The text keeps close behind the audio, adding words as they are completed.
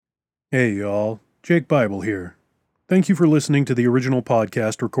Hey y'all, Jake Bible here. Thank you for listening to the original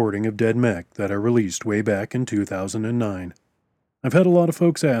podcast recording of Dead Mech that I released way back in 2009. I've had a lot of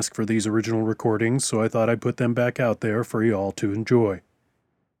folks ask for these original recordings, so I thought I'd put them back out there for y'all to enjoy.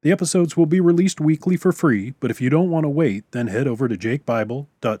 The episodes will be released weekly for free, but if you don't want to wait, then head over to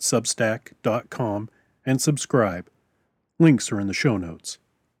jakebible.substack.com and subscribe. Links are in the show notes.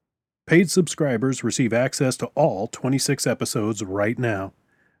 Paid subscribers receive access to all 26 episodes right now.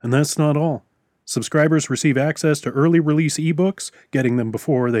 And that's not all. Subscribers receive access to early release ebooks, getting them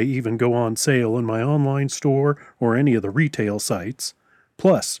before they even go on sale in my online store or any of the retail sites.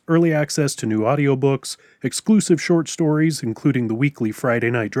 Plus, early access to new audiobooks, exclusive short stories, including the weekly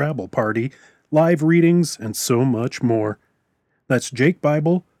Friday Night Drabble Party, live readings, and so much more. That's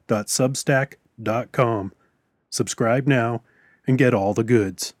jakebible.substack.com. Subscribe now and get all the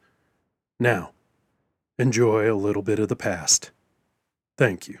goods. Now, enjoy a little bit of the past.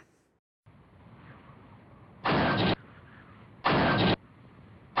 Thank you.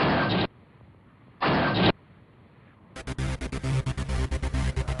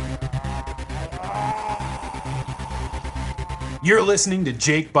 You're listening to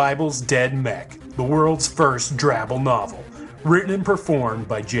Jake Bible's Dead Mech, the world's first Drabble novel, written and performed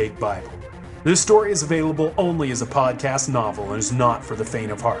by Jake Bible. This story is available only as a podcast novel and is not for the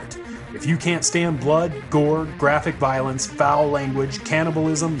faint of heart. If you can't stand blood, gore, graphic violence, foul language,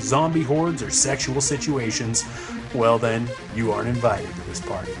 cannibalism, zombie hordes, or sexual situations, well then, you aren't invited to this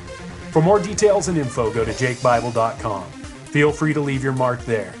party. For more details and info, go to jakebible.com. Feel free to leave your mark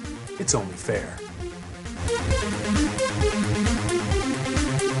there. It's only fair.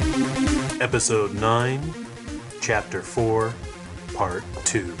 Episode 9, Chapter 4, Part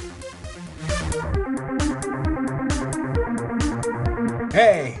 2.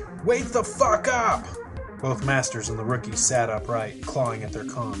 Hey, wake the fuck up! Both masters and the rookie sat upright, clawing at their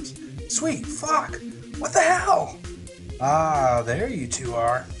comms. Sweet fuck! What the hell? Ah, there you two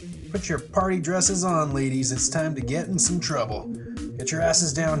are. Put your party dresses on, ladies. It's time to get in some trouble. Get your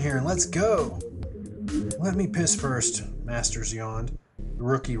asses down here and let's go. Let me piss first, Masters yawned. The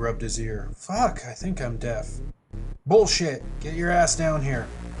rookie rubbed his ear. Fuck, I think I'm deaf. Bullshit! Get your ass down here.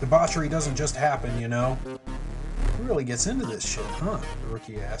 Debauchery doesn't just happen, you know. Who really gets into this shit, huh? The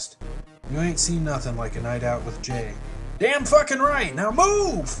rookie asked. You ain't seen nothing like a night out with Jay. Damn fucking right! Now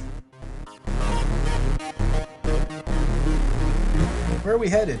move! Where are we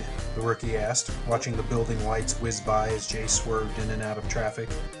headed? The rookie asked, watching the building lights whiz by as Jay swerved in and out of traffic.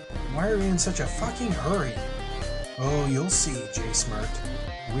 Why are we in such a fucking hurry? Oh, you'll see, Jay smirked.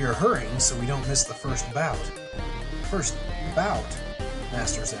 We are hurrying so we don't miss the first bout. First bout?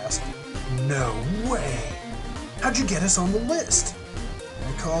 Masters asked. No way! How'd you get us on the list?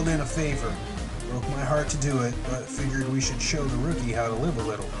 I called in a favor. Broke my heart to do it, but figured we should show the rookie how to live a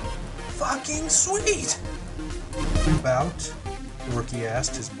little. Fucking sweet! Bout? The rookie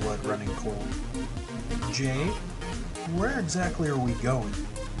asked, his blood running cold. Jay, where exactly are we going?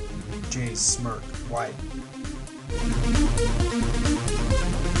 Jay's smirk widened.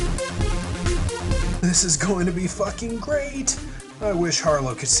 This is going to be fucking great! I wish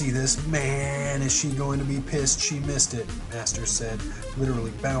Harlow could see this. Man, is she going to be pissed she missed it, Masters said, literally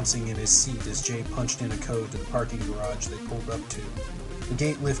bouncing in his seat as Jay punched in a code to the parking garage they pulled up to. The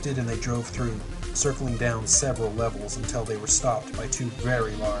gate lifted and they drove through, circling down several levels until they were stopped by two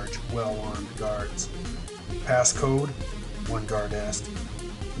very large, well-armed guards. Passcode? One guard asked.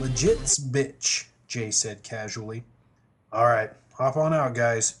 Legit's bitch, Jay said casually. Alright, hop on out,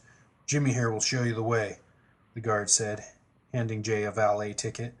 guys. Jimmy here will show you the way, the guard said, handing Jay a valet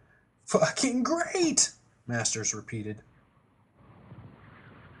ticket. Fucking great! Masters repeated.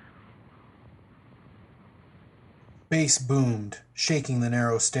 Bass boomed, shaking the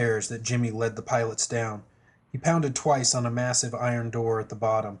narrow stairs that Jimmy led the pilots down. He pounded twice on a massive iron door at the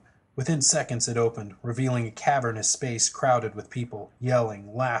bottom. Within seconds it opened, revealing a cavernous space crowded with people,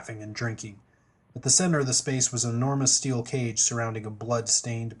 yelling, laughing, and drinking. At the center of the space was an enormous steel cage surrounding a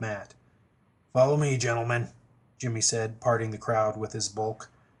blood-stained mat. Follow me, gentlemen, Jimmy said, parting the crowd with his bulk.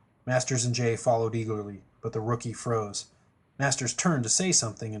 Masters and Jay followed eagerly, but the rookie froze. Masters turned to say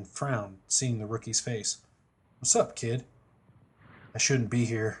something and frowned, seeing the rookie's face. What's up, kid? I shouldn't be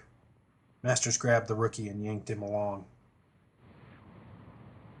here. Masters grabbed the rookie and yanked him along.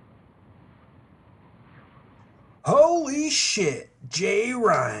 Holy shit, Jay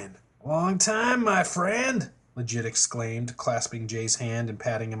Ryan. Long time, my friend, Legit exclaimed, clasping Jay's hand and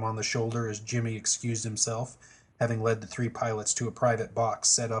patting him on the shoulder as Jimmy excused himself, having led the three pilots to a private box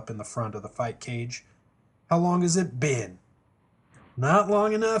set up in the front of the fight cage. How long has it been? Not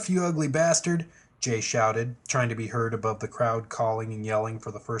long enough, you ugly bastard. Jay shouted, trying to be heard above the crowd calling and yelling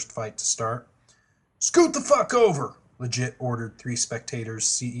for the first fight to start. Scoot the fuck over, Legit ordered 3 spectators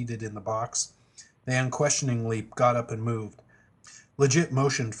seated in the box. They unquestioningly got up and moved. Legit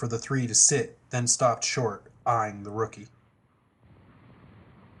motioned for the 3 to sit, then stopped short, eyeing the rookie.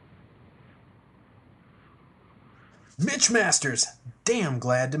 Mitch Masters, damn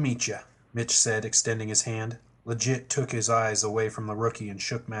glad to meet you, Mitch said, extending his hand. Legit took his eyes away from the rookie and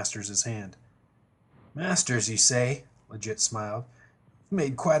shook Masters' hand. Masters, you say? Legit smiled. You've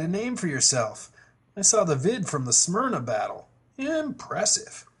made quite a name for yourself. I saw the vid from the Smyrna battle.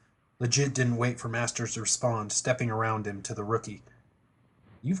 Impressive. Legit didn't wait for Masters to respond, stepping around him to the rookie.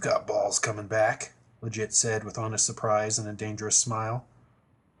 You've got balls coming back, Legit said with honest surprise and a dangerous smile.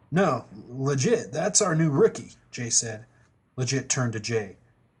 No, Legit, that's our new rookie, Jay said. Legit turned to Jay.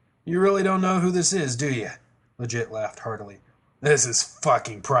 You really don't know who this is, do you? Legit laughed heartily. This is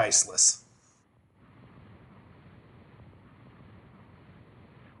fucking priceless.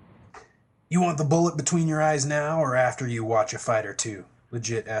 You want the bullet between your eyes now or after you watch a fight or two?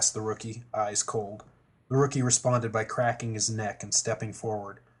 Legit asked the rookie, eyes cold. The rookie responded by cracking his neck and stepping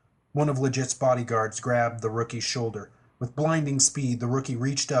forward. One of Legit's bodyguards grabbed the rookie's shoulder. With blinding speed, the rookie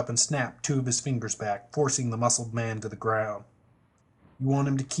reached up and snapped 2 of his fingers back, forcing the muscled man to the ground. You want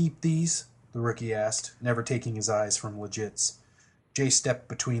him to keep these? The rookie asked, never taking his eyes from Legit's. Jay stepped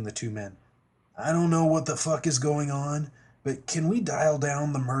between the 2 men. I don't know what the fuck is going on, but can we dial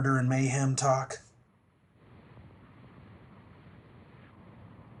down the murder and mayhem talk?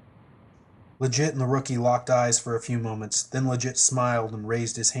 Legit and the rookie locked eyes for a few moments, then Legit smiled and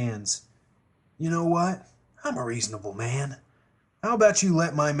raised his hands. You know what? I'm a reasonable man. How about you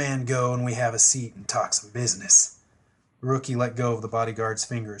let my man go and we have a seat and talk some business? The rookie let go of the bodyguard's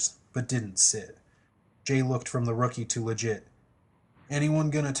fingers, but didn't sit. Jay looked from the rookie to Legit.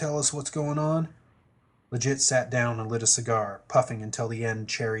 Anyone gonna tell us what's going on? Legit sat down and lit a cigar, puffing until the end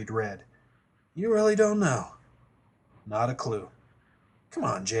cherried red. You really don't know? Not a clue. Come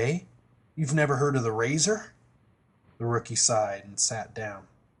on, Jay. You've never heard of the Razor? The rookie sighed and sat down.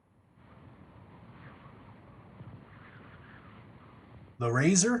 The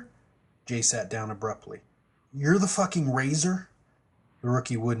Razor? Jay sat down abruptly. You're the fucking Razor? The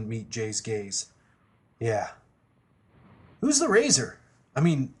rookie wouldn't meet Jay's gaze. Yeah. Who's the Razor? I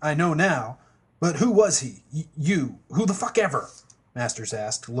mean, I know now, but who was he? You. Who the fuck ever? Masters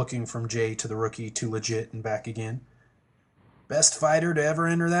asked, looking from Jay to the rookie to Legit and back again. Best fighter to ever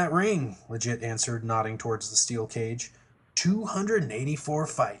enter that ring, Legit answered, nodding towards the steel cage. 284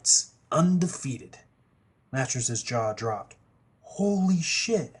 fights. Undefeated. Masters' jaw dropped. Holy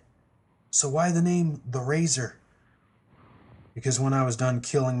shit. So why the name The Razor? Because when I was done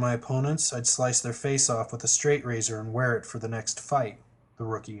killing my opponents, I'd slice their face off with a straight razor and wear it for the next fight, the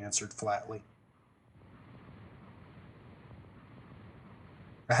rookie answered flatly.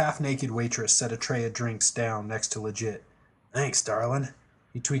 A half-naked waitress set a tray of drinks down next to Legit. Thanks, darling.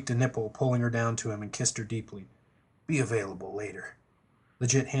 He tweaked a nipple, pulling her down to him and kissed her deeply. Be available later.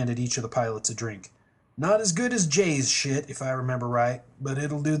 Legit handed each of the pilots a drink. Not as good as Jay's shit, if I remember right, but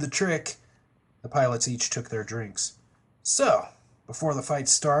it'll do the trick. The pilots each took their drinks. So, before the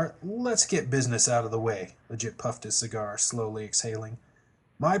fights start, let's get business out of the way. Legit puffed his cigar, slowly exhaling.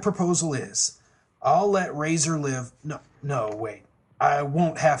 My proposal is, I'll let Razor live... No, wait. I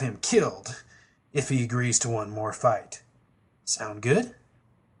won't have him killed if he agrees to one more fight. Sound good?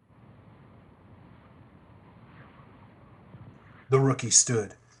 The rookie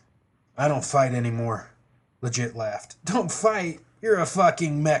stood. I don't fight anymore. Legit laughed. Don't fight? You're a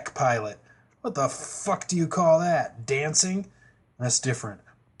fucking mech pilot. What the fuck do you call that? Dancing? That's different.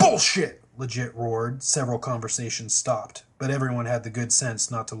 Bullshit! Legit roared. Several conversations stopped, but everyone had the good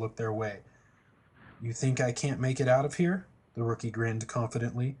sense not to look their way. You think I can't make it out of here? The rookie grinned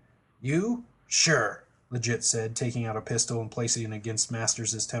confidently. You? Sure, Legit said, taking out a pistol and placing it against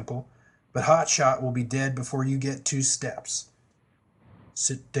Masters' temple. But Hotshot will be dead before you get 2 steps.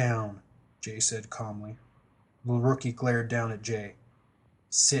 Sit down, Jay said calmly. The rookie glared down at Jay.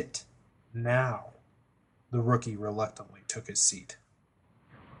 Sit. Now. The rookie reluctantly took his seat.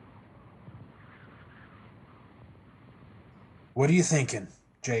 What are you thinking?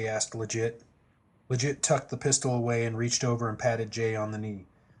 Jay asked Legit. Legit tucked the pistol away and reached over and patted Jay on the knee.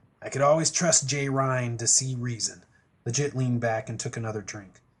 I could always trust Jay Ryan to see reason. Legit leaned back and took another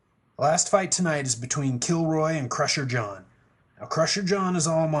drink. The last fight tonight is between Kilroy and Crusher John. Now, Crusher John is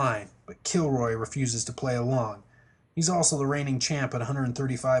all mine, but Kilroy refuses to play along. He's also the reigning champ at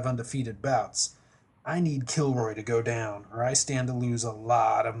 135 undefeated bouts. I need Kilroy to go down, or I stand to lose a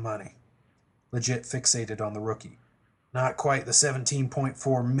lot of money. Legit fixated on the rookie. Not quite the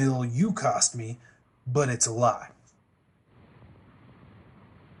 17.4 mil you cost me, but it's a lie.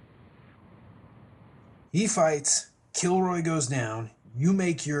 He fights, Kilroy goes down, you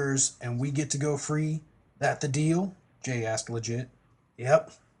make yours, and we get to go free? That the deal? Jay asked legit.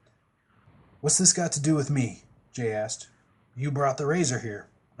 Yep. What's this got to do with me? Jay asked. You brought the razor here.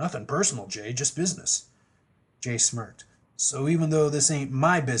 Nothing personal, Jay, just business. Jay smirked. So even though this ain't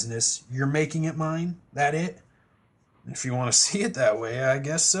my business, you're making it mine? That it? If you want to see it that way, I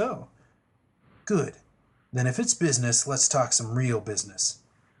guess so. Good. Then if it's business, let's talk some real business.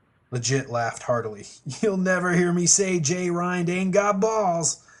 Legit laughed heartily. You'll never hear me say Jay Rind ain't got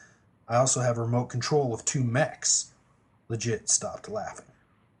balls. I also have remote control of 2 mechs. Legit stopped laughing.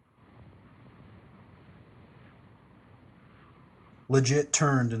 Legit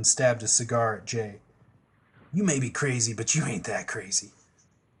turned and stabbed a cigar at Jay. You may be crazy, but you ain't that crazy.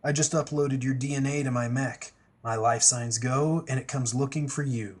 I just uploaded your DNA to my mech. My life signs go, and it comes looking for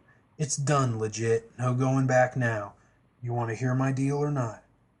you. It's done, Legit. No going back now. You want to hear my deal or not?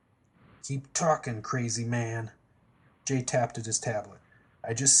 Keep talking, crazy man. Jay tapped at his tablet.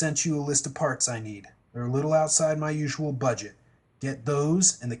 I just sent you a list of parts I need. They're a little outside my usual budget. Get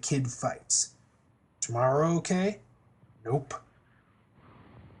those, and the kid fights. Tomorrow okay? Nope.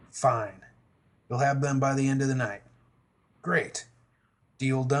 Fine. You'll have them by the end of the night. Great.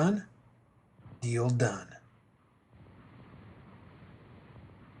 Deal done? Deal done.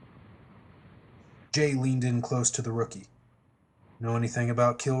 Jay leaned in close to the rookie. Know anything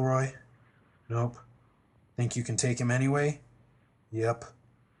about Kilroy? Nope. Think you can take him anyway? Yep.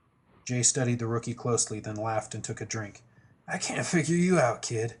 Jay studied the rookie closely, then laughed and took a drink. I can't figure you out,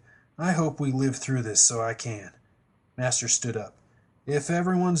 kid. I hope we live through this so I can. Master stood up. If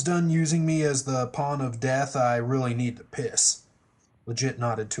everyone's done using me as the pawn of death, I really need to piss. Legit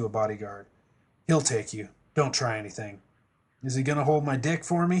nodded to a bodyguard. He'll take you. Don't try anything. Is he gonna hold my dick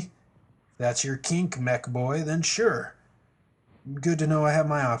for me? If that's your kink, mech boy, then sure. Good to know I have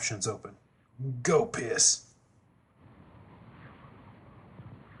my options open. Go piss.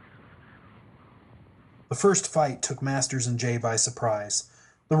 The first fight took Masters and Jay by surprise.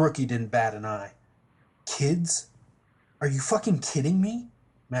 The rookie didn't bat an eye. Kids? Are you fucking kidding me?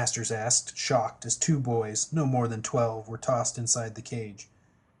 Masters asked, shocked, as 2 boys, no more than 12, were tossed inside the cage.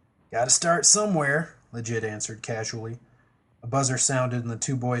 Gotta start somewhere, Legit answered casually. A buzzer sounded and the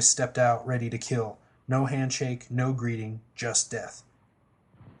 2 boys stepped out, ready to kill. No handshake, no greeting, just death.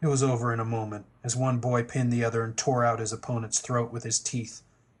 It was over in a moment, as one boy pinned the other and tore out his opponent's throat with his teeth.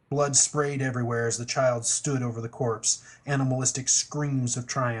 Blood sprayed everywhere as the child stood over the corpse, animalistic screams of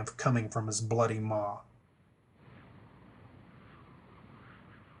triumph coming from his bloody maw.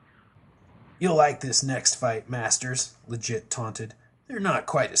 You'll like this next fight, Masters, Legit taunted. They're not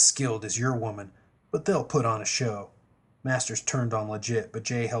quite as skilled as your woman, but they'll put on a show. Masters turned on Legit, but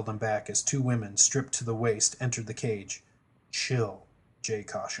Jay held him back as 2 women, stripped to the waist, entered the cage. Chill, Jay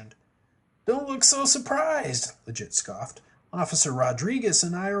cautioned. Don't look so surprised, Legit scoffed. Officer Rodriguez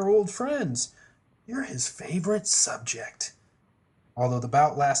and I are old friends. You're his favorite subject. Although the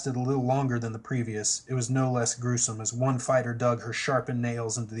bout lasted a little longer than the previous, it was no less gruesome as one fighter dug her sharpened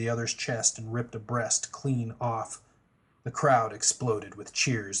nails into the other's chest and ripped a breast clean off. The crowd exploded with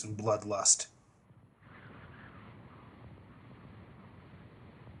cheers and bloodlust.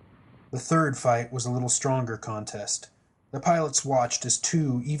 The third fight was a little stronger contest. The pilots watched as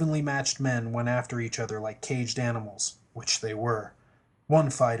 2 evenly matched men went after each other like caged animals, which they were. One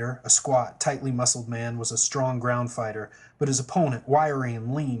fighter, a squat, tightly muscled man, was a strong ground fighter, but his opponent, wiry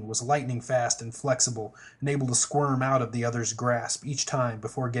and lean, was lightning fast and flexible, and able to squirm out of the other's grasp each time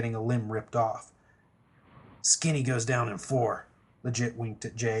before getting a limb ripped off. Skinny goes down in 4, Legit winked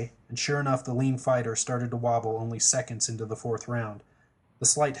at Jay, and sure enough the lean fighter started to wobble only seconds into the 4th round. The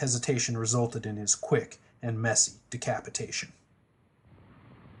slight hesitation resulted in his quick and messy decapitation.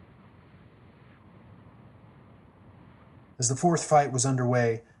 As the 4th fight was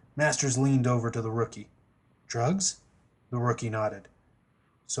underway, Masters leaned over to the rookie. Drugs? The rookie nodded.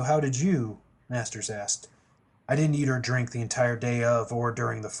 So how did you? Masters asked. I didn't eat or drink the entire day of or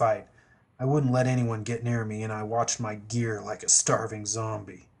during the fight. I wouldn't let anyone get near me, and I watched my gear like a starving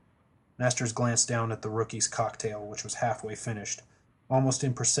zombie. Masters glanced down at the rookie's cocktail, which was halfway finished. Almost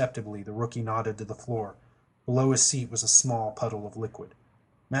imperceptibly, the rookie nodded to the floor. Below his seat was a small puddle of liquid.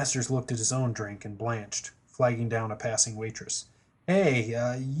 Masters looked at his own drink and blanched, flagging down a passing waitress. Hey,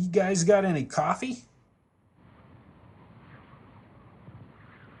 you guys got any coffee?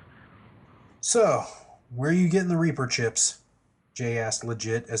 So, where are you getting the Reaper chips? Jay asked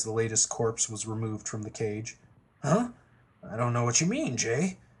Legit as the latest corpse was removed from the cage. Huh? I don't know what you mean,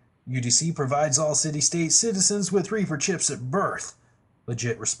 Jay. UDC provides all city-state citizens with Reaper chips at birth.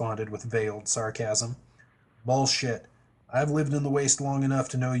 Legit responded with veiled sarcasm. Bullshit. I've lived in the waste long enough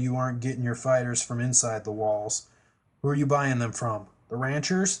to know you aren't getting your fighters from inside the walls. Who are you buying them from? The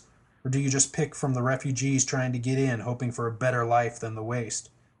ranchers? Or do you just pick from the refugees trying to get in, hoping for a better life than the waste?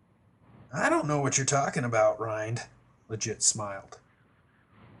 I don't know what you're talking about, Rind. Legit smiled.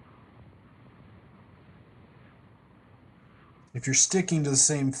 If you're sticking to the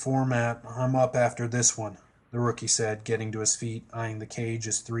same format, I'm up after this one, the rookie said, getting to his feet, eyeing the cage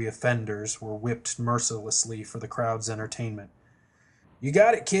as 3 offenders were whipped mercilessly for the crowd's entertainment. You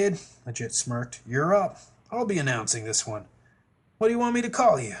got it, kid, Legit smirked. You're up. I'll be announcing this one. What do you want me to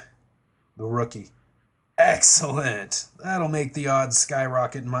call you? The rookie. Excellent. That'll make the odds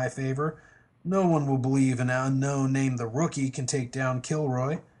skyrocket in my favor. No one will believe an unknown named the Rookie can take down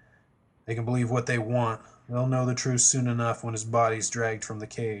Kilroy. They can believe what they want. They'll know the truth soon enough when his body's dragged from the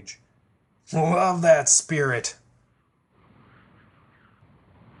cage. Love that spirit.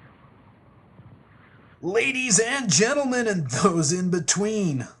 Ladies and gentlemen and those in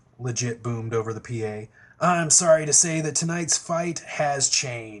between, Legit boomed over the PA. I'm sorry to say that tonight's fight has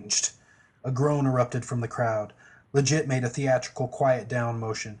changed. A groan erupted from the crowd. Legit made a theatrical quiet down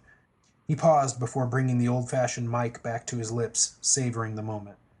motion. He paused before bringing the old-fashioned mic back to his lips, savoring the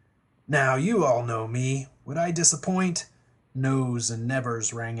moment. Now, you all know me. Would I disappoint? No's and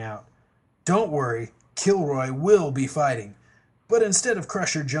nevers rang out. Don't worry, Kilroy will be fighting. But instead of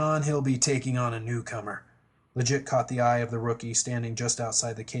Crusher John, he'll be taking on a newcomer. Legit caught the eye of the rookie standing just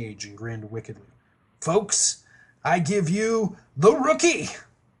outside the cage and grinned wickedly. Folks, I give you the Rookie!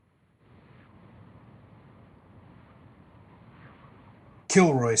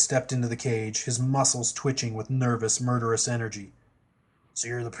 Kilroy stepped into the cage, his muscles twitching with nervous, murderous energy. So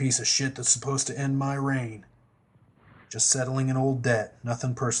you're the piece of shit that's supposed to end my reign. Just settling an old debt,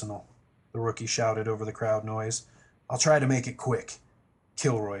 nothing personal, the rookie shouted over the crowd noise. I'll try to make it quick.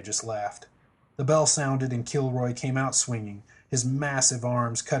 Kilroy just laughed. The bell sounded and Kilroy came out swinging, his massive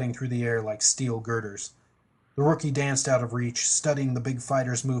arms cutting through the air like steel girders. The rookie danced out of reach, studying the big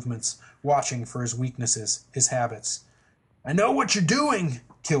fighter's movements, watching for his weaknesses, his habits. I know what you're doing,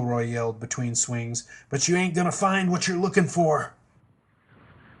 Kilroy yelled between swings, but you ain't gonna find what you're looking for.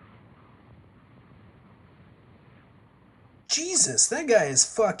 Jesus, that guy is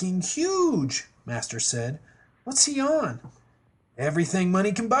fucking huge, Master said. What's he on? Everything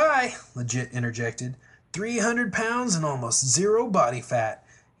money can buy, Legit interjected. 300 pounds and almost 0 body fat.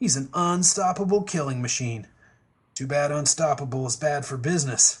 He's an unstoppable killing machine. Too bad unstoppable is bad for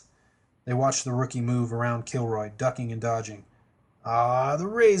business. They watched the rookie move around Kilroy, ducking and dodging. Ah, the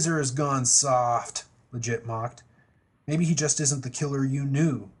razor has gone soft, Legit mocked. Maybe he just isn't the killer you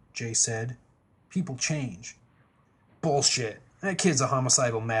knew, Jay said. People change. Bullshit. That kid's a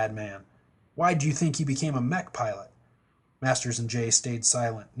homicidal madman. Why do you think he became a mech pilot? Masters and Jay stayed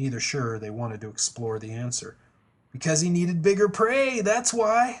silent, neither sure they wanted to explore the answer. Because he needed bigger prey, that's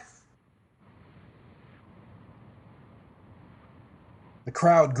why. The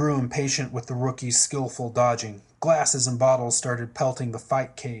crowd grew impatient with the rookie's skillful dodging. Glasses and bottles started pelting the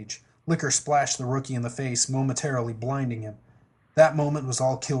fight cage. Liquor splashed the rookie in the face, momentarily blinding him. That moment was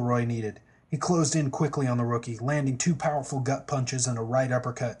all Kilroy needed. He closed in quickly on the rookie, landing 2 powerful gut punches and a right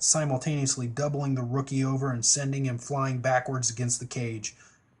uppercut, simultaneously doubling the rookie over and sending him flying backwards against the cage.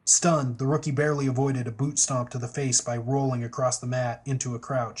 Stunned, the rookie barely avoided a boot stomp to the face by rolling across the mat into a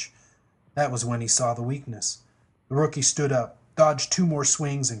crouch. That was when he saw the weakness. The rookie stood up, dodged 2 more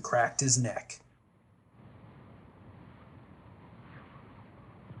swings, and cracked his neck.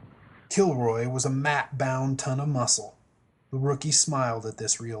 Kilroy was a mat-bound ton of muscle. The rookie smiled at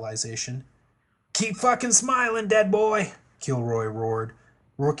this realization. Keep fucking smiling, dead boy, Kilroy roared.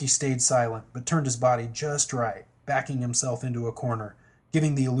 The rookie stayed silent, but turned his body just right, backing himself into a corner,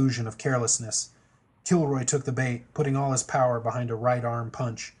 giving the illusion of carelessness. Kilroy took the bait, putting all his power behind a right arm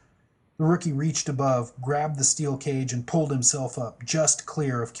punch. The rookie reached above, grabbed the steel cage, and pulled himself up, just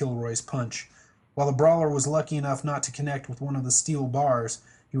clear of Kilroy's punch. While the brawler was lucky enough not to connect with one of the steel bars,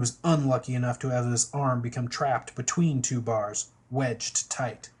 he was unlucky enough to have his arm become trapped between 2 bars, wedged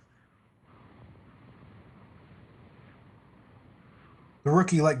tight. The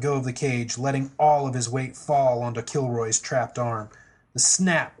rookie let go of the cage, letting all of his weight fall onto Kilroy's trapped arm. The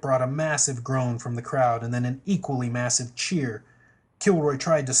snap brought a massive groan from the crowd and then an equally massive cheer. Kilroy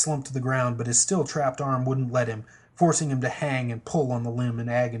tried to slump to the ground, but his still trapped arm wouldn't let him, forcing him to hang and pull on the limb in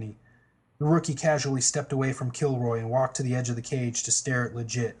agony. The rookie casually stepped away from Kilroy and walked to the edge of the cage to stare at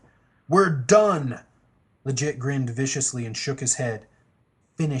Legit. We're done! Legit grinned viciously and shook his head.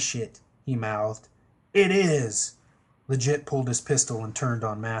 Finish it, he mouthed. It is! Legit pulled his pistol and turned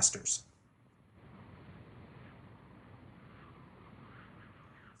on Masters.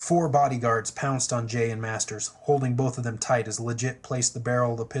 4 bodyguards pounced on Jay and Masters, holding both of them tight as Legit placed the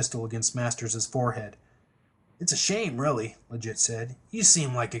barrel of the pistol against Masters' forehead. "It's a shame, really," Legit said. "You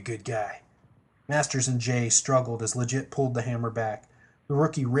seem like a good guy." Masters and Jay struggled as Legit pulled the hammer back. The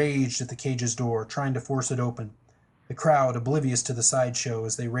rookie raged at the cage's door, trying to force it open. The crowd oblivious to the sideshow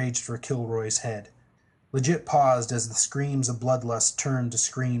as they raged for Kilroy's head. Legit paused as the screams of bloodlust turned to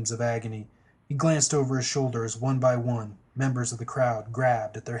screams of agony. He glanced over his shoulder as one by one, members of the crowd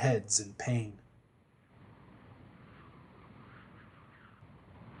grabbed at their heads in pain.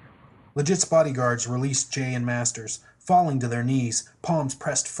 Legit's bodyguards released Jay and Masters, falling to their knees, palms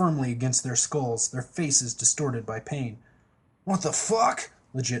pressed firmly against their skulls, their faces distorted by pain. "What the fuck?"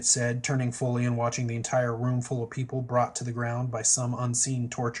 Legit said, turning fully and watching the entire room full of people brought to the ground by some unseen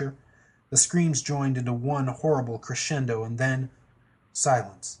torture. The screams joined into one horrible crescendo, and then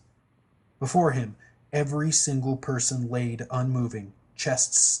silence. Before him, every single person laid unmoving,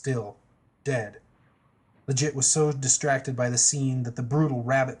 chests still, dead. Legit was so distracted by the scene that the brutal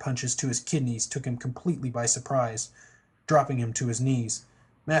rabbit punches to his kidneys took him completely by surprise, dropping him to his knees.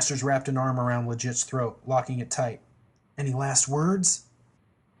 Masters wrapped an arm around Legit's throat, locking it tight. "Any last words?"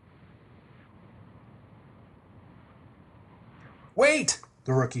 "Wait!"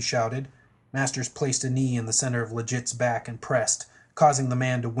 the rookie shouted. Masters placed a knee in the center of Legit's back and pressed, causing the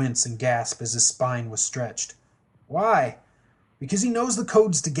man to wince and gasp as his spine was stretched. "Why?" "Because he knows the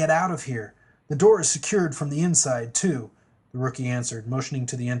codes to get out of here. The door is secured from the inside, too," the rookie answered, motioning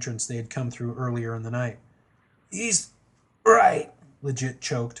to the entrance they had come through earlier in the night. "He's right," Legit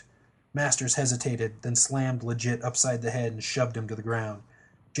choked. Masters hesitated, then slammed Legit upside the head and shoved him to the ground.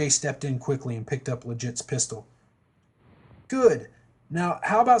 Jay stepped in quickly and picked up Legit's pistol. "Good. Now,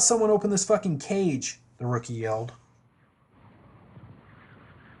 how about someone open this fucking cage?" the rookie yelled.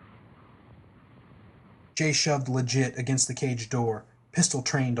 Jay shoved Legit against the cage door, pistol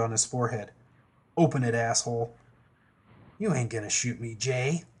trained on his forehead. "Open it, asshole." "You ain't gonna shoot me,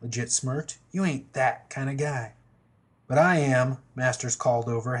 Jay," Legit smirked. "You ain't that kind of guy." "But I am," Masters called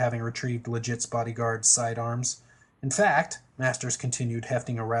over, having retrieved Legit's bodyguard's sidearms. "In fact," Masters continued,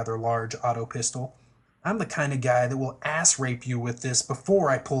 hefting a rather large auto pistol, "I'm the kind of guy that will ass-rape you with this before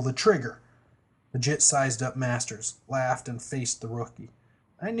I pull the trigger." Legit sized up Masters, laughed, and faced the rookie.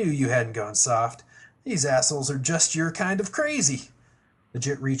 "I knew you hadn't gone soft. These assholes are just your kind of crazy."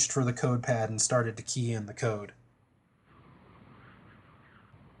 Legit reached for the code pad and started to key in the code.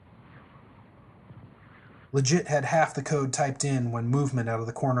 Legit had half the code typed in when movement out of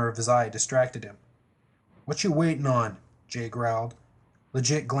the corner of his eye distracted him. "What you waiting on?" Jay growled.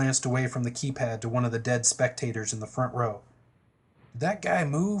 Legit glanced away from the keypad to one of the dead spectators in the front row. "Did that guy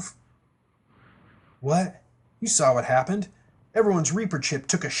move?" "What? You saw what happened. Everyone's Reaper chip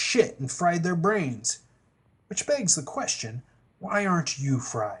took a shit and fried their brains. Which begs the question, why aren't you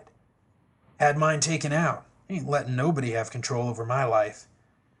fried?" "Had mine taken out. Ain't letting nobody have control over my life."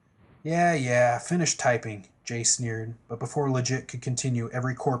 Yeah, finish typing," Jay sneered, but before Legit could continue,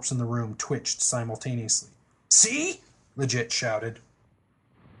 every corpse in the room twitched simultaneously. "See?" Legit shouted.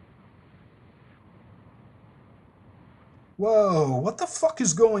 "Whoa, what the fuck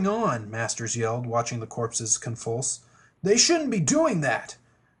is going on?" Masters yelled, watching the corpses convulse. "They shouldn't be doing that."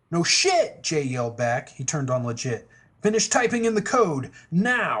 "No shit," Jay yelled back. He turned on Legit. "Finish typing in the code,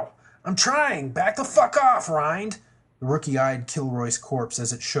 now. I'm trying. Back the fuck off, Rind." The rookie eyed Kilroy's corpse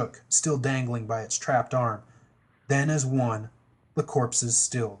as it shook, still dangling by its trapped arm. Then, as one, the corpses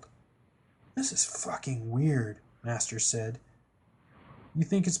stilled. "This is fucking weird," Masters said. "You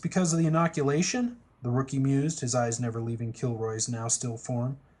think it's because of the inoculation?" the rookie mused, his eyes never leaving Kilroy's now still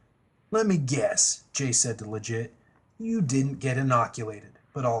form. "Let me guess," Jay said to Legit. "You didn't get inoculated,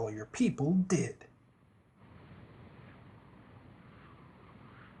 but all your people did."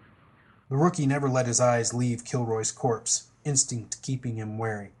 The rookie never let his eyes leave Kilroy's corpse, instinct keeping him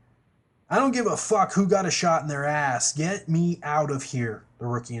wary. "I don't give a fuck who got a shot in their ass. Get me out of here," the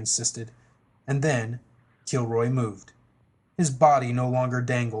rookie insisted. And then Kilroy moved. His body no longer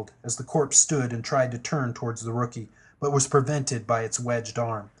dangled as the corpse stood and tried to turn towards the rookie, but was prevented by its wedged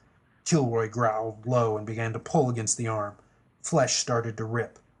arm. Kilroy growled low and began to pull against the arm. Flesh started to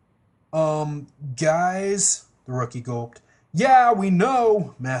rip. Guys," the rookie gulped. "Yeah, we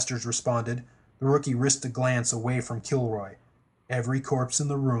know," Masters responded. The rookie risked a glance away from Kilroy. Every corpse in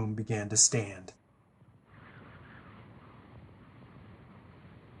the room began to stand.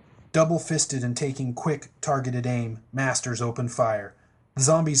 Double-fisted and taking quick, targeted aim, Masters opened fire. The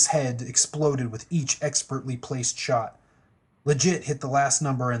zombie's head exploded with each expertly placed shot. Legit hit the last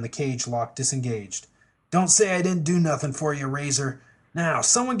number and the cage lock disengaged. "Don't say I didn't do nothing for you, Razor. Now,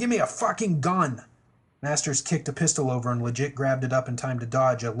 someone give me a fucking gun." Masters kicked a pistol over and legit grabbed it up in time to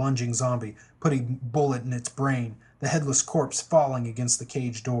dodge a lunging zombie, putting a bullet in its brain, the headless corpse falling against the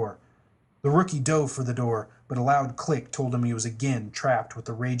cage door. The rookie dove for the door, but a loud click told him he was again trapped with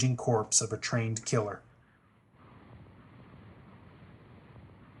the raging corpse of a trained killer.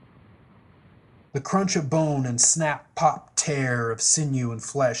 The crunch of bone and snap, pop, tear of sinew and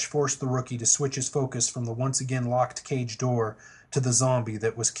flesh forced the rookie to switch his focus from the once again locked cage door to the zombie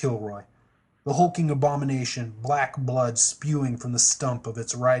that was Kilroy. The hulking abomination, black blood spewing from the stump of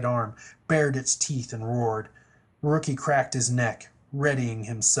its right arm, bared its teeth and roared. The rookie cracked his neck, readying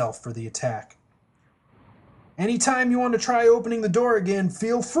himself for the attack. "Anytime you want to try opening the door again,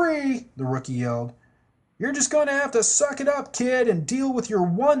 feel free," the rookie yelled. "You're just going to have to suck it up, kid, and deal with your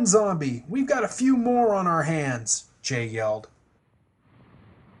one zombie. We've got a few more on our hands," Jay yelled.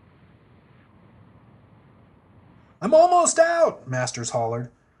 "I'm almost out," Masters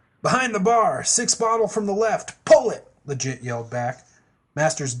hollered. "Behind the bar, 6 bottle from the left, pull it," Legit yelled back.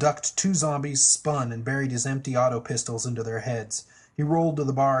 Masters ducked 2 zombies, spun, and buried his empty auto pistols into their heads. He rolled to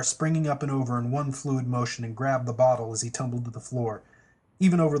the bar, springing up and over in one fluid motion, and grabbed the bottle as he tumbled to the floor.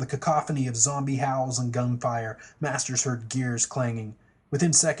 Even over the cacophony of zombie howls and gunfire, Masters heard gears clanging.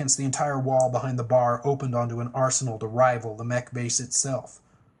 Within seconds, the entire wall behind the bar opened onto an arsenal to rival the mech base itself.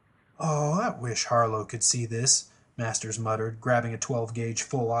 "Oh, I wish Harlow could see this," Masters muttered, grabbing a 12-gauge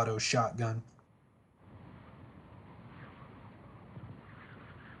full-auto shotgun.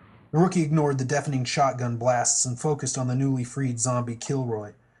 The rookie ignored the deafening shotgun blasts and focused on the newly freed zombie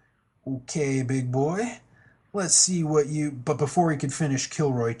Kilroy. "Okay, big boy. Let's see what you..." But before he could finish,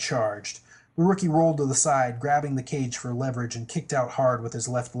 Kilroy charged. The rookie rolled to the side, grabbing the cage for leverage, and kicked out hard with his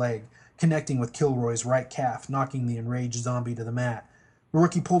left leg, connecting with Kilroy's right calf, knocking the enraged zombie to the mat. The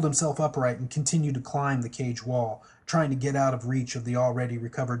rookie pulled himself upright and continued to climb the cage wall, trying to get out of reach of the already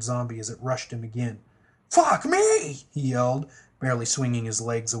recovered zombie as it rushed him again. "Fuck me!" he yelled, barely swinging his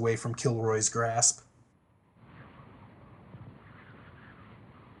legs away from Kilroy's grasp.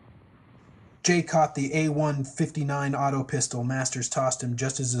 Jay caught the A1-59 auto pistol Masters tossed him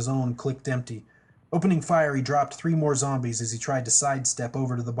just as his own clicked empty. Opening fire, he dropped 3 more zombies as he tried to sidestep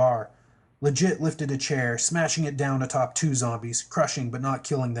over to the bar. Legit lifted a chair, smashing it down atop 2 zombies, crushing but not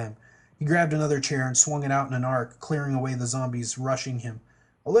killing them. He grabbed another chair and swung it out in an arc, clearing away the zombies rushing him.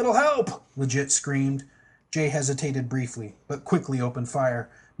 "A little help!" Legit screamed. Jay hesitated briefly, but quickly opened fire,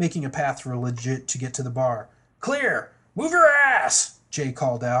 making a path for Legit to get to the bar. "Clear! Move your ass!" Jay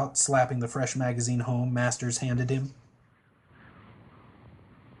called out, slapping the fresh magazine home Masters handed him.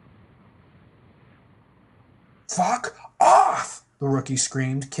 "Fuck off!" the rookie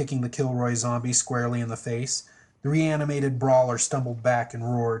screamed, kicking the Kilroy zombie squarely in the face. The reanimated brawler stumbled back and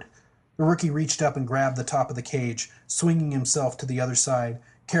roared. The rookie reached up and grabbed the top of the cage, swinging himself to the other side,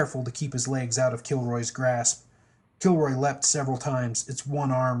 careful to keep his legs out of Kilroy's grasp. Kilroy leapt several times, its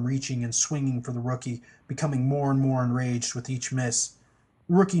one arm reaching and swinging for the rookie, becoming more and more enraged with each miss.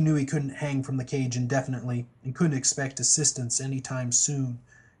 The rookie knew he couldn't hang from the cage indefinitely and couldn't expect assistance any time soon.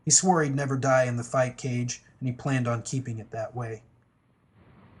 He swore he'd never die in the fight cage, and he planned on keeping it that way.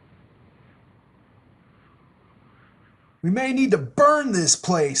 "We may need to burn this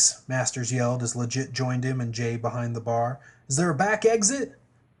place," Masters yelled as Legit joined him and Jay behind the bar. "Is there a back exit?"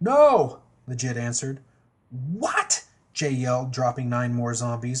 "No," Legit answered. "What?" Jay yelled, dropping 9 more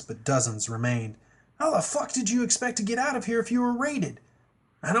zombies, but dozens remained. "How the fuck did you expect to get out of here if you were raided?"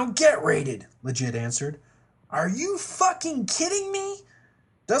 "I don't get raided," Legit answered. "Are you fucking kidding me?"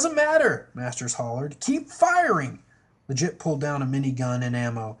 "Doesn't matter," Masters hollered. "Keep firing." Legit pulled down a minigun and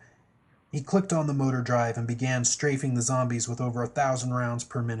ammo. He clicked on the motor drive and began strafing the zombies with over 1,000 rounds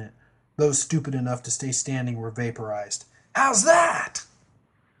per minute. Those stupid enough to stay standing were vaporized. "How's that?"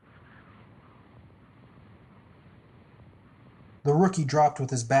 The rookie dropped with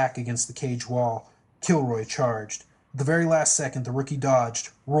his back against the cage wall. Kilroy charged. At the very last second, the rookie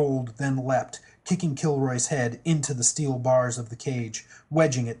dodged, rolled, then leapt, kicking Kilroy's head into the steel bars of the cage,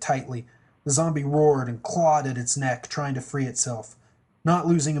 wedging it tightly. The zombie roared and clawed at its neck, trying to free itself. Not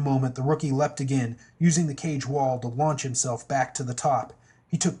losing a moment, the rookie leapt again, using the cage wall to launch himself back to the top.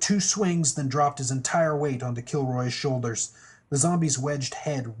 He took 2 swings, then dropped his entire weight onto Kilroy's shoulders. The zombie's wedged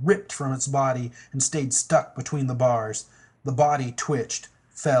head ripped from its body and stayed stuck between the bars. The body twitched,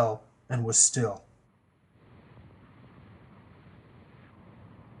 fell, and was still.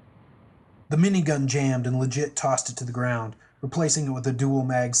 The minigun jammed and Legit tossed it to the ground, replacing it with a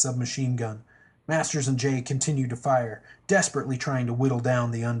dual-mag submachine gun. Masters and Jay continued to fire, desperately trying to whittle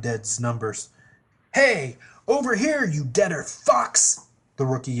down the undead's numbers. "Hey, over here, you deader fucks!" the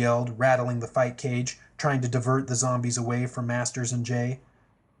rookie yelled, rattling the fight cage, trying to divert the zombies away from Masters and Jay.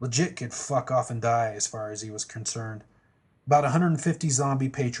 Legit could fuck off and die as far as he was concerned. About 150 zombie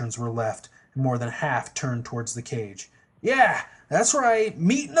patrons were left, and more than half turned towards the cage. Yeah, that's right,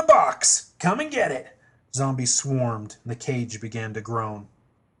 meat in a box. Come and get it. Zombies swarmed, and the cage began to groan.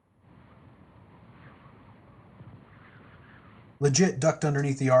 Legit ducked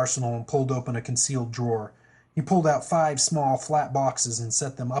underneath the arsenal and pulled open a concealed drawer. He pulled out 5 small, flat boxes and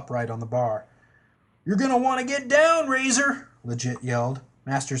set them upright on the bar. You're gonna want to get down, Razor, Legit yelled.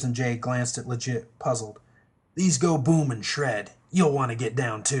 Masters and Jay glanced at Legit, puzzled. These go boom and shred. You'll want to get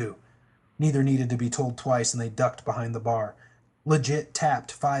down, too. Neither needed to be told twice, and they ducked behind the bar. Legit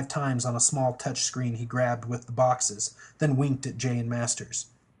tapped 5 times on a small touch screen he grabbed with the boxes, then winked at Jay and Masters.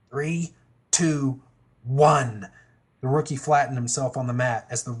 3, 2, 1. The rookie flattened himself on the mat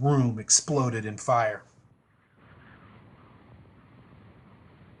as the room exploded in fire.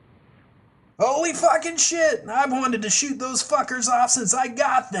 Holy fucking shit! I've wanted to shoot those fuckers off since I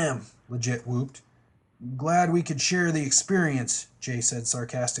got them, Legit whooped. Glad we could share the experience, Jay said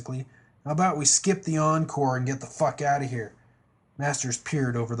sarcastically. How about we skip the encore and get the fuck out of here? Masters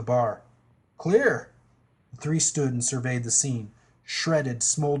peered over the bar. Clear. The 3 stood and surveyed the scene. Shredded,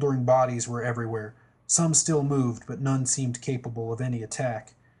 smoldering bodies were everywhere. Some still moved, but none seemed capable of any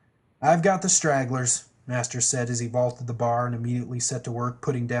attack. I've got the stragglers, Masters said as he vaulted the bar and immediately set to work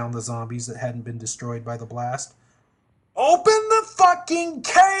putting down the zombies that hadn't been destroyed by the blast. Open the fucking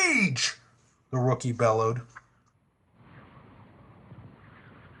cage! The rookie bellowed.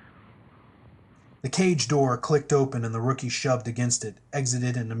 The cage door clicked open and the rookie shoved against it,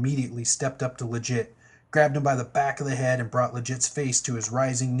 exited, and immediately stepped up to Legit, grabbed him by the back of the head and brought Legit's face to his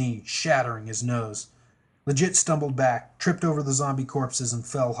rising knee, shattering his nose. Legit stumbled back, tripped over the zombie corpses, and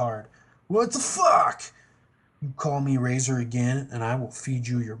fell hard. What the fuck? You call me Razor again, and I will feed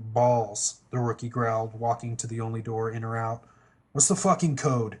you your balls, the rookie growled, walking to the only door in or out. What's the fucking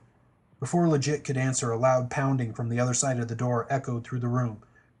code? Before Legit could answer, a loud pounding from the other side of the door echoed through the room.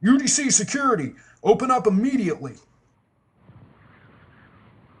 UDC security! Open up immediately!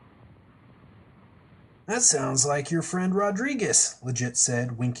 That sounds like your friend Rodriguez, Legit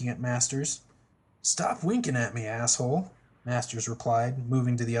said, winking at Masters. Stop winking at me, asshole, Masters replied,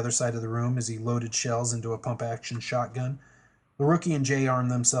 moving to the other side of the room as he loaded shells into a pump-action shotgun. The rookie and Jay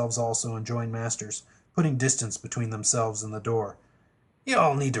armed themselves also and joined Masters, putting distance between themselves and the door. You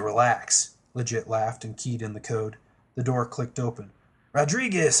all need to relax, Legit laughed and keyed in the code. The door clicked open.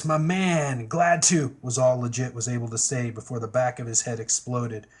 Rodriguez, my man, glad to, was all Legit was able to say before the back of his head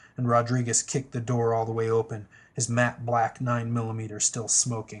exploded and Rodriguez kicked the door all the way open, his matte black 9mm still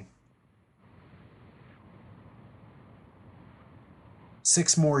smoking.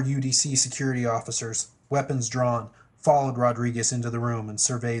 6 more UDC security officers, weapons drawn, followed Rodriguez into the room and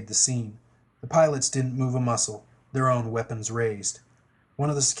surveyed the scene. The pilots didn't move a muscle, their own weapons raised. One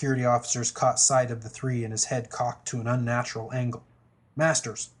of the security officers caught sight of the 3 and his head cocked to an unnatural angle.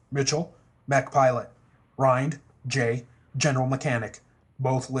 Masters, Mitchell, mech pilot. Rind, Jay, general mechanic.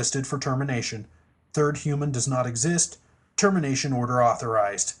 Both listed for termination. 3rd human does not exist. Termination order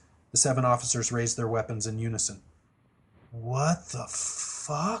authorized. The 7 officers raised their weapons in unison. What the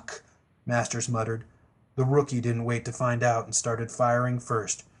fuck? Masters muttered. The rookie didn't wait to find out and started firing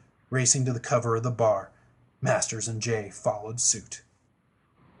first, racing to the cover of the bar. Masters and Jay followed suit.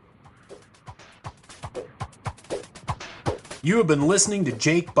 You have been listening to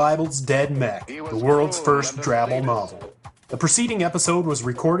Jake Bible's Dead Mech, the world's first Drabble novel. The preceding episode was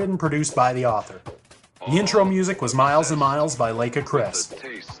recorded and produced by the author. The intro music was Miles and Miles by Leica Crest.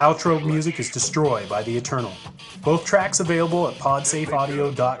 Outro music is Destroy by The Eternal. Both tracks available at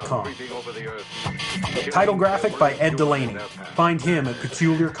podsafeaudio.com. Title graphic by Ed Delaney. Find him at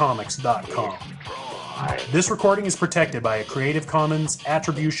peculiarcomics.com. This recording is protected by a Creative Commons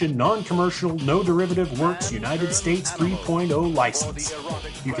Attribution Non-Commercial No Derivative Works United States 3.0 license.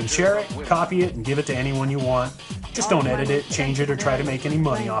 You can share it, copy it, and give it to anyone you want. Just don't edit it, change it, or try to make any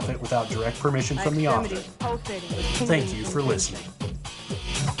money off it without direct permission from the author. Thank you for listening.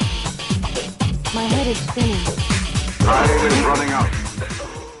 My head is spinning. Time is running out.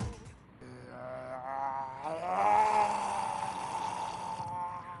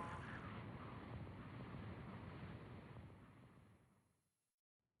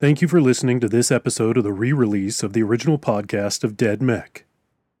 Thank you for listening to this episode of the re-release of the original podcast of Dead Mech.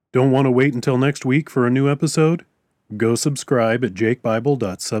 Don't want to wait until next week for a new episode? Go subscribe at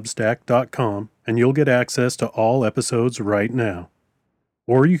jakebible.substack.com and you'll get access to all episodes right now.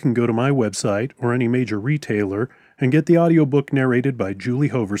 Or you can go to my website or any major retailer and get the audiobook narrated by Julie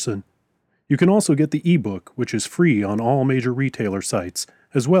Hoverson. You can also get the ebook, which is free on all major retailer sites,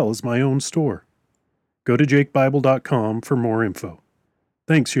 as well as my own store. Go to jakebible.com for more info.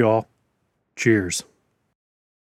 Thanks, y'all. Cheers.